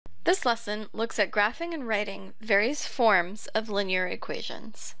This lesson looks at graphing and writing various forms of linear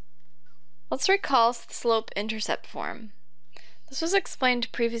equations. Let's recall the slope-intercept form. This was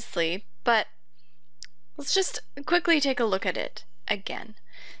explained previously, but let's just quickly take a look at it again.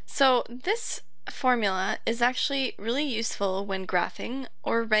 So this formula is actually really useful when graphing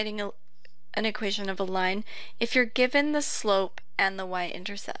or writing an equation of a line if you're given the slope and the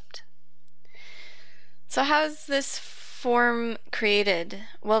y-intercept. So how is this form created?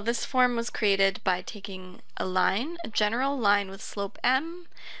 Well, this form was created by taking a line, a general line with slope m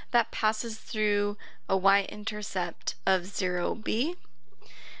that passes through a y-intercept of 0b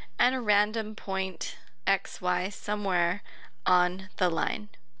and a random point xy somewhere on the line.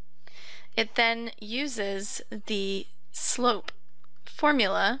 It then uses the slope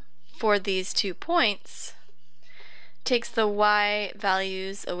formula for these 2 points, takes the y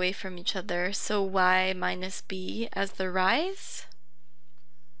values away from each other, so y minus b as the rise,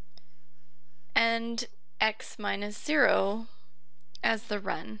 and x minus 0 as the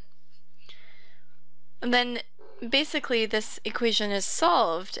run. And then basically this equation is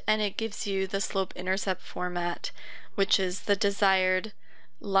solved and it gives you the slope-intercept format, which is the desired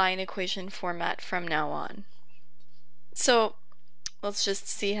line equation format from now on. So let's just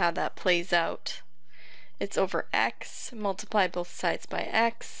see how that plays out. It's over x, multiply both sides by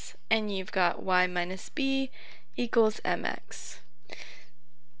x, and you've got y minus b equals mx.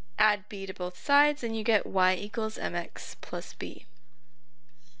 Add b to both sides and you get y equals mx plus b.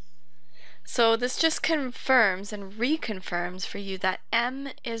 So this just confirms and reconfirms for you that m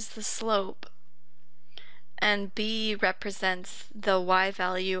is the slope and b represents the y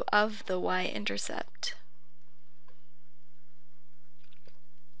value of the y-intercept.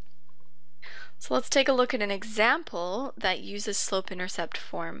 So let's take a look at an example that uses slope-intercept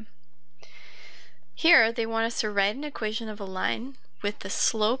form. Here they want us to write an equation of a line with the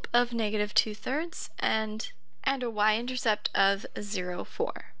slope of negative 2/3 and a y-intercept of 0,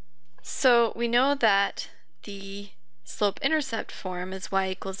 4. So we know that the slope-intercept form is y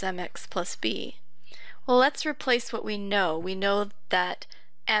equals mx plus b. Well, let's replace what we know. We know that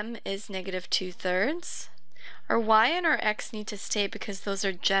m is negative 2/3. Our y and our x need to stay because those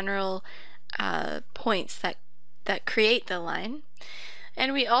are general points that create the line.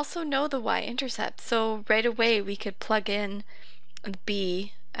 And we also know the y-intercept, so right away we could plug in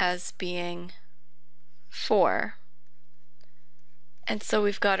b as being 4. And so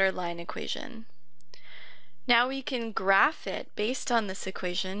we've got our line equation. Now we can graph it based on this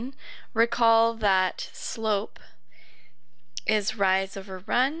equation. Recall that slope is rise over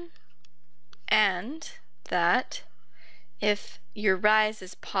run, and that if your rise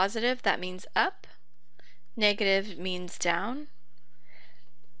is positive, that means up, negative means down,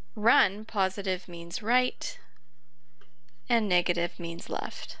 run, positive means right, and negative means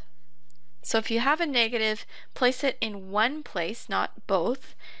left. So if you have a negative, place it in one place, not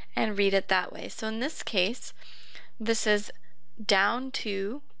both, and read it that way. So in this case, this is down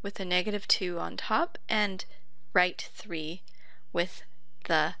 2 with a negative 2 on top, and right 3 with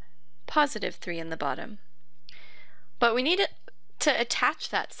the positive 3 in the bottom. But we need it to attach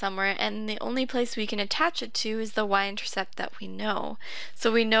that somewhere, and the only place we can attach it to is the y-intercept that we know.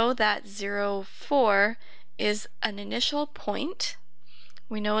 So we know that 0, 4 is an initial point.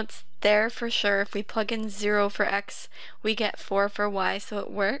 We know it's there for sure. If we plug in 0 for x, we get 4 for y, so it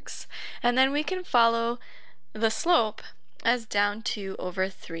works. And then we can follow the slope as down 2 over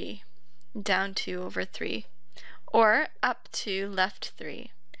 3, down 2 over 3, or up to left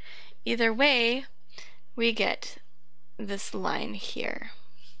 3. Either way, we get this line here.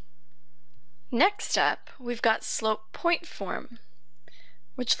 Next up, we've got slope point form,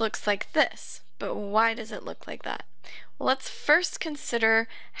 which looks like this. But why does it look like that? Well, let's first consider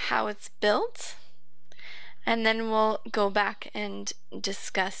how it's built, and then we'll go back and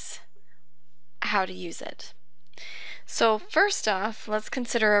discuss how to use it. So first off, let's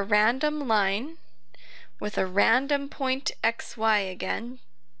consider a random line with a random point xy again,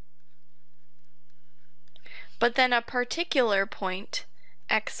 but then a particular point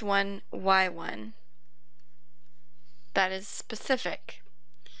x1, y1 that is specific,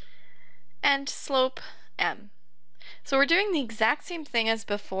 and slope m. So we're doing the exact same thing as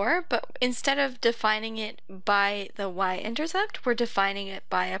before, but instead of defining it by the y-intercept, we're defining it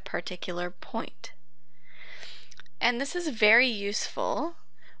by a particular point. And this is very useful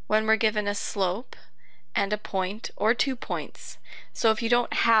when we're given a slope and a point or 2 points. So if you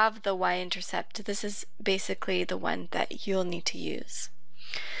don't have the y-intercept, this is basically the one that you'll need to use.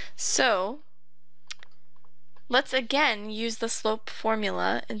 So let's again use the slope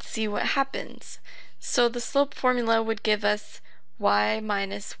formula and see what happens. So the slope formula would give us y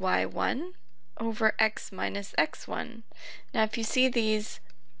minus y1 over x minus x1. Now if you see these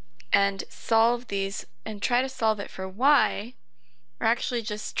and solve these and try to solve it for y, or actually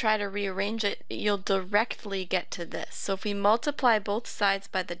just try to rearrange it, you'll directly get to this. So if we multiply both sides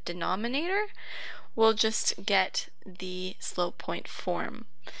by the denominator, we'll just get the slope point form.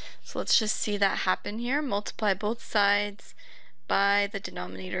 So let's just see that happen here. Multiply both sides by the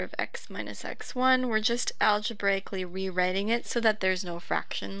denominator of x minus x1. We're just algebraically rewriting it so that there's no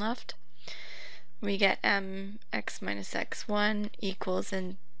fraction left. We get mx minus x1 equals,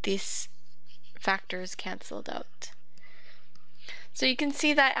 and these factors canceled out. So you can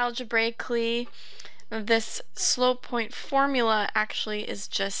see that algebraically this slope point formula actually is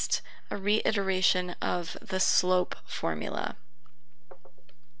just a reiteration of the slope formula.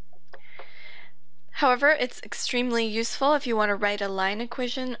 However, it's extremely useful if you want to write a line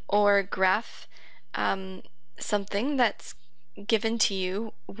equation or graph something that's given to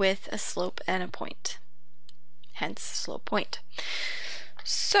you with a slope and a point, hence slope point.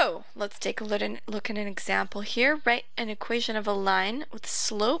 So let's take a look at an example here. Write an equation of a line with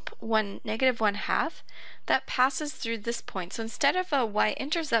slope negative 1/2 that passes through this point. So instead of a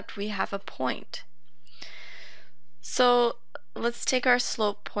y-intercept, we have a point. So let's take our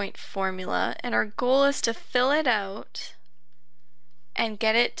slope point formula, and our goal is to fill it out and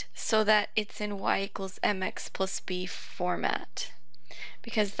get it so that it's in y equals mx plus b format,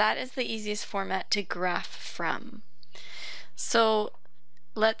 because that is the easiest format to graph from. So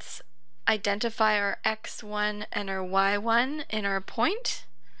let's identify our x1 and our y1 in our point,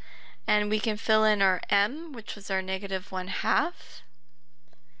 and we can fill in our m, which was our negative 1/2.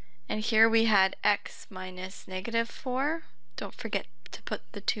 And here we had x minus negative 4. Don't forget to put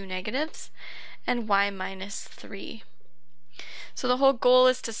the two negatives, and y minus 3. So the whole goal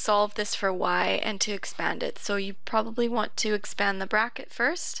is to solve this for y and to expand it. So you probably want to expand the bracket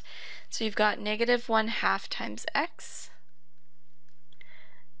first. So you've got negative 1/2 times x,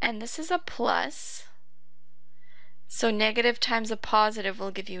 and this is a plus. So negative times a positive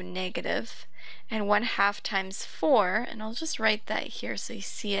will give you negative, and 1/2 times 4, and I'll just write that here so you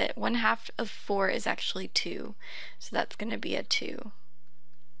see it. 1/2 of 4 is actually 2, so that's going to be a 2.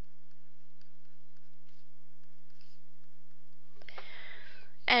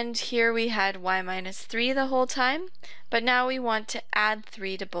 And here we had y minus 3 the whole time, but now we want to add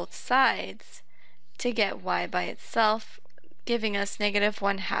 3 to both sides to get y by itself, giving us negative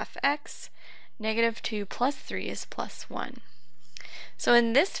 1/2 x. Negative 2 plus 3 is plus 1. So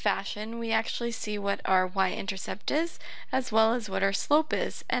in this fashion, we actually see what our y-intercept is, as well as what our slope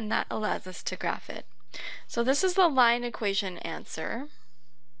is, and that allows us to graph it. So this is the line equation answer.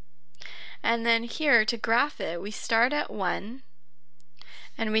 And then here, to graph it, we start at 1,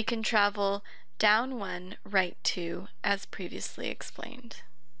 and we can travel down 1, right 2, as previously explained.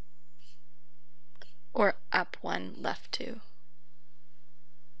 Or up 1, left 2.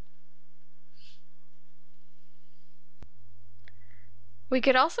 We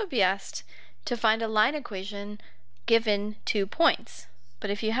could also be asked to find a line equation given 2 points. But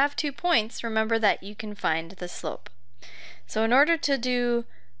if you have 2 points, remember that you can find the slope. So in order to do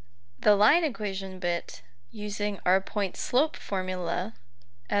the line equation bit using our point slope formula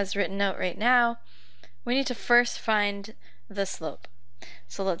as written out right now, we need to first find the slope.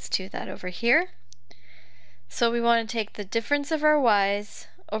 So let's do that over here. So we want to take the difference of our y's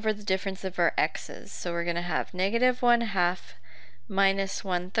over the difference of our x's. So we're going to have negative 1/2 minus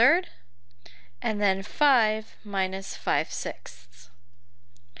 1/3, and then 5 minus 5/6.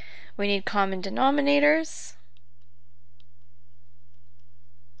 We need common denominators.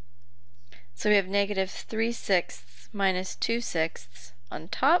 So we have negative 3/6 minus 2/6 on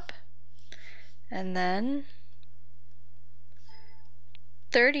top, and then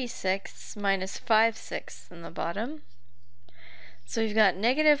 36 minus 5/6 in the bottom. So we've got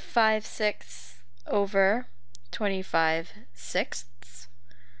negative 5/6 over 25/6,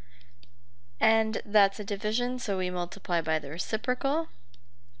 and that's a division, so we multiply by the reciprocal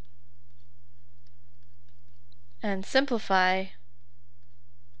and simplify,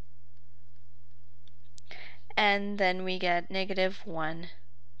 and then we get negative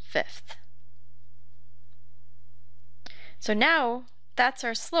 1/5. So now that's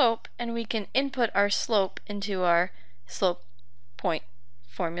our slope, and we can input our slope into our slope point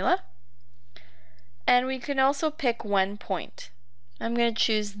formula. And we can also pick one point. I'm going to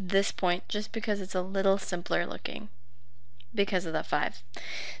choose this point just because it's a little simpler looking because of the 5.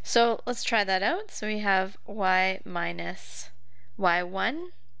 So let's try that out. So we have y minus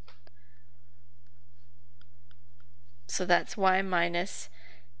y1. So that's y minus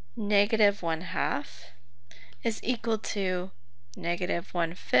negative 1/2 is equal to negative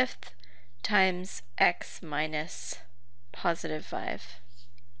 1/5 times x minus positive 5.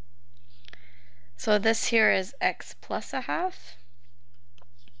 So this here is x plus a half.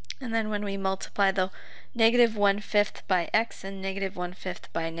 And then when we multiply the negative 1/5 by x and negative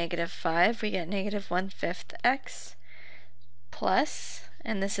 1/5 by negative 5, we get negative 1/5 x plus,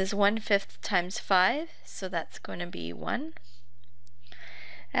 and this is 1/5 times 5, so that's going to be 1.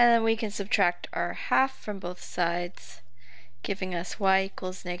 And then we can subtract our half from both sides, giving us y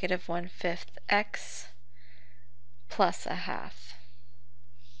equals negative 1/5 x plus a half.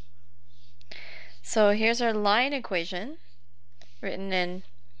 So here's our line equation written in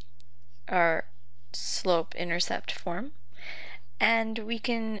our slope-intercept form. And we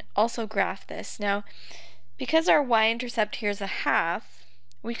can also graph this. Now, because our y-intercept here is a half,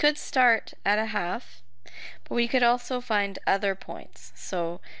 we could start at a half, but we could also find other points.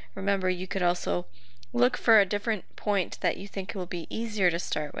 So remember, you could also look for a different point that you think will be easier to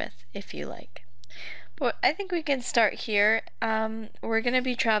start with, if you like. But I think we can start here. We're going to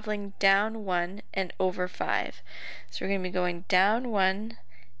be traveling down 1 and over 5. So we're going to be going down 1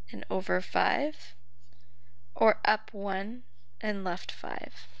 and over 5, or up 1 and left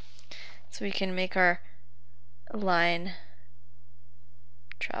 5. So we can make our line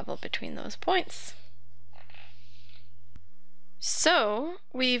travel between those points. So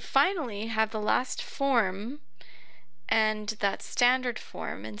we finally have the last form, and that's standard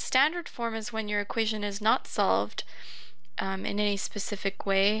form. And standard form is when your equation is not solved in any specific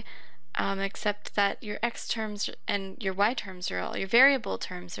way, except that your x terms and your y terms are all, your variable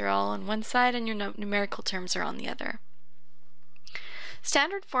terms are all on one side and your numerical terms are on the other.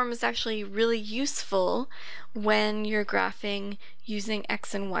 Standard form is actually really useful when you're graphing using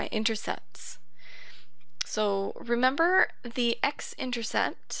x and y intercepts. So remember, the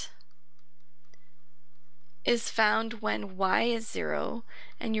x-intercept is found when y is 0,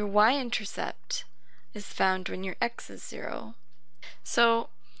 and your y-intercept is found when your x is 0. So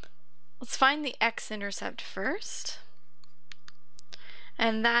let's find the x-intercept first,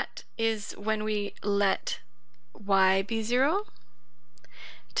 and that is when we let y be 0.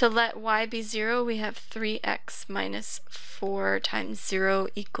 To let y be 0, we have 3x minus 4 times 0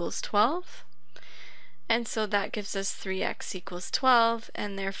 equals 12. And so that gives us 3x equals 12,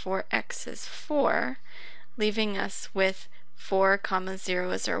 and therefore x is 4, leaving us with 4,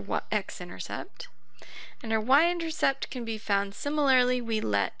 0 as our x-intercept. And our y-intercept can be found similarly. We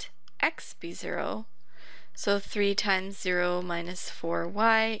let x be 0, so 3 times 0 minus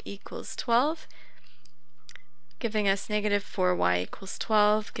 4y equals 12, giving us negative 4y equals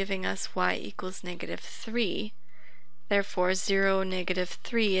 12, giving us y equals negative 3. Therefore, 0, negative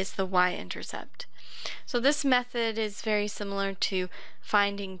 3 is the y-intercept. So this method is very similar to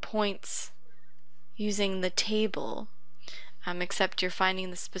finding points using the table, except you're finding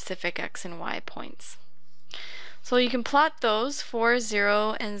the specific x and y points. So you can plot those, 4,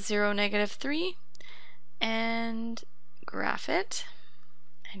 0, and 0, negative 3, and graph it,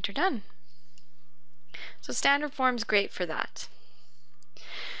 and you're done. So standard form is great for that.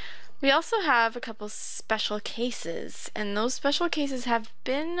 We also have a couple special cases, and those special cases have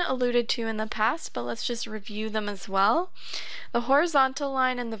been alluded to in the past, but let's just review them as well. The horizontal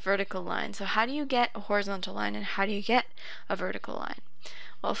line and the vertical line. So how do you get a horizontal line and how do you get a vertical line?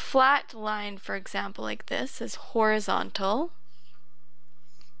 Well, a flat line, for example, like this is horizontal.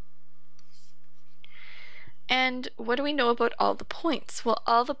 And what do we know about all the points? Well,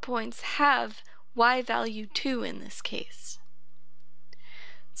 all the points have y value 2 in this case.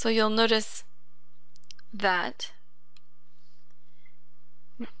 So you'll notice that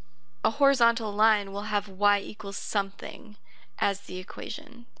a horizontal line will have y equals something as the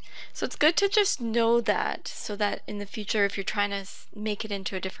equation. So it's good to just know that, so that in the future, if you're trying to make it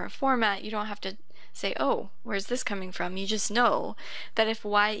into a different format, you don't have to say, oh, where's this coming from? You just know that if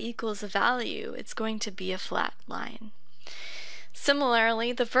y equals a value, it's going to be a flat line.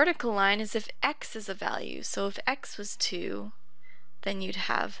 Similarly, the vertical line is if x is a value. So if x was 2, then you'd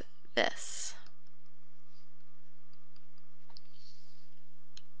have this.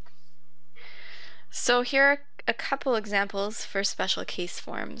 So here are a couple examples for special case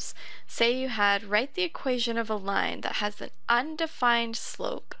forms. Say you had, write the equation of a line that has an undefined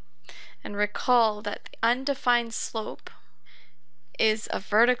slope, and recall that the undefined slope is a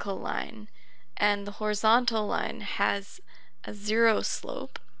vertical line and the horizontal line has a 0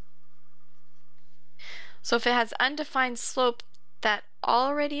 slope. So if it has undefined slope, that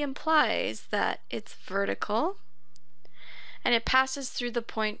already implies that it's vertical and it passes through the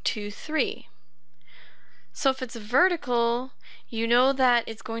point 2, 3. So if it's vertical, you know that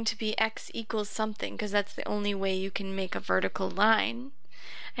it's going to be x equals something because that's the only way you can make a vertical line.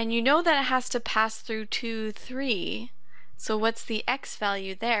 And you know that it has to pass through 2, 3. So what's the x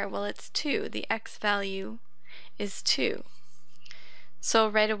value there? Well, it's 2. The x value is 2. So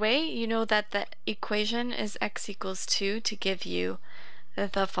right away, you know that the equation is x equals 2 to give you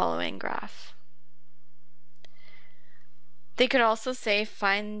the following graph. They could also say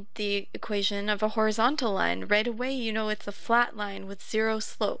find the equation of a horizontal line. Right away, you know it's a flat line with 0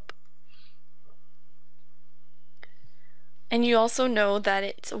 slope. And you also know that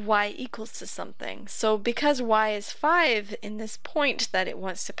it's y equals to something. So because y is 5 in this point that it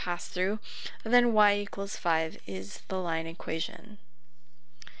wants to pass through, then y equals 5 is the line equation.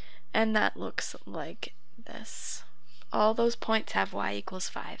 And that looks like this. All those points have y equals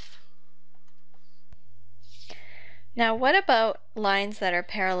 5. Now what about lines that are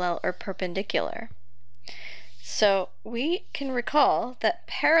parallel or perpendicular? So we can recall that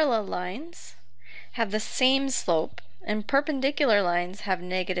parallel lines have the same slope and perpendicular lines have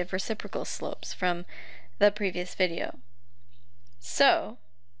negative reciprocal slopes from the previous video. So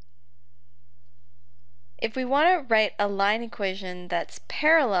if we want to write a line equation that's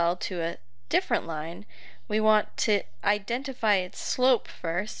parallel to a different line, we want to identify its slope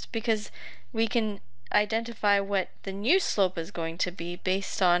first, because we can identify what the new slope is going to be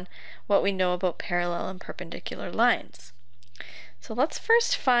based on what we know about parallel and perpendicular lines. So let's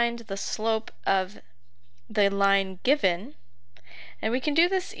first find the slope of the line given, and we can do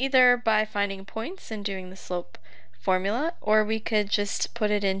this either by finding points and doing the slope formula, or we could just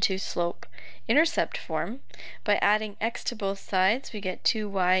put it into slope-intercept form. By adding x to both sides, we get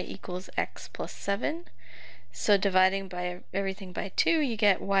 2y equals x plus 7. So dividing by everything by 2, you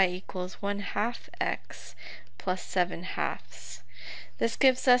get y equals 1/2 x plus 7/2. This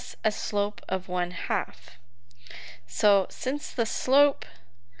gives us a slope of 1/2. So since the slope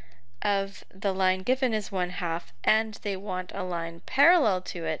of the line given is 1/2 and they want a line parallel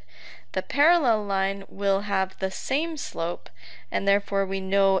to it, the parallel line will have the same slope, and therefore we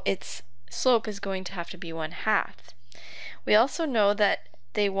know its slope is going to have to be 1/2. We also know that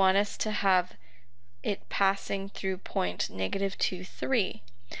they want us to have it passing through point -2, 3.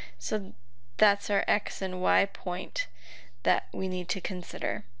 So that's our x and y point that we need to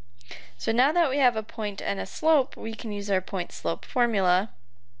consider. So now that we have a point and a slope, we can use our point-slope formula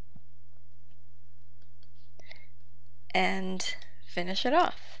and finish it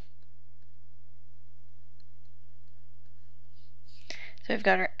off. So we've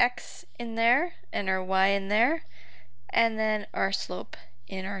got our x in there and our y in there, and then our slope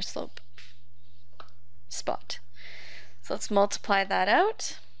in our slope spot. So let's multiply that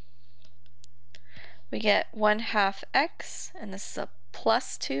out. We get 1/2 x, and this is a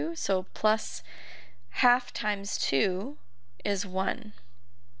plus 2, so plus half times 2 is 1.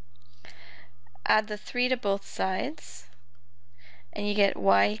 Add the 3 to both sides, and you get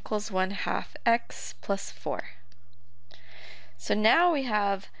y equals 1/2 x plus 4. So now we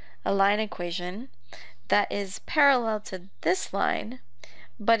have a line equation that is parallel to this line,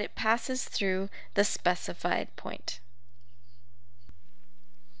 but it passes through the specified point.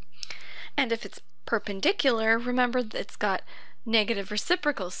 And if it's perpendicular, remember that it's got negative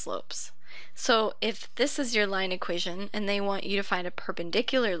reciprocal slopes. So if this is your line equation and they want you to find a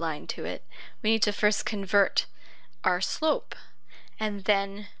perpendicular line to it, we need to first convert our slope and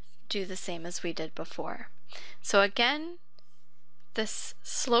then do the same as we did before. So again, this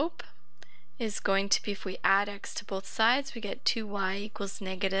slope is going to be, if we add x to both sides, we get 2y equals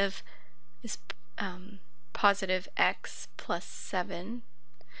negative is positive x plus 7.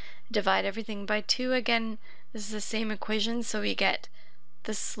 Divide everything by 2. Again, this is the same equation, so we get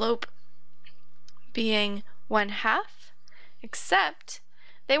the slope being 1/2, except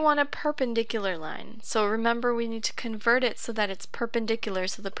they want a perpendicular line. So remember, we need to convert it so that it's perpendicular,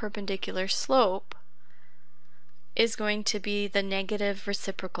 so the perpendicular slope is going to be the negative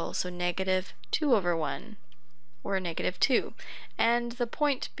reciprocal, so -2/1, or -2, and the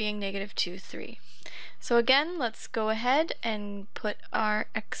point being -2, 3. So again, let's go ahead and put our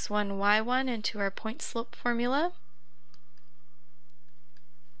x1, y1 into our point slope formula,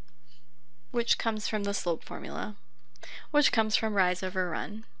 which comes from the slope formula, which comes from rise over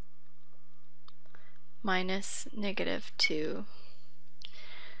run, minus -2.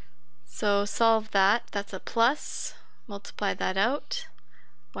 So solve that, that's a plus, multiply that out,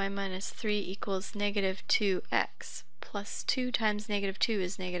 y minus 3 equals -2x, plus 2 times -2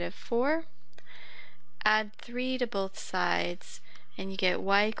 is -4. Add 3 to both sides, and you get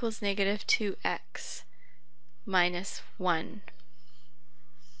y equals -2x minus 1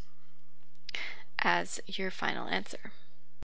 as your final answer.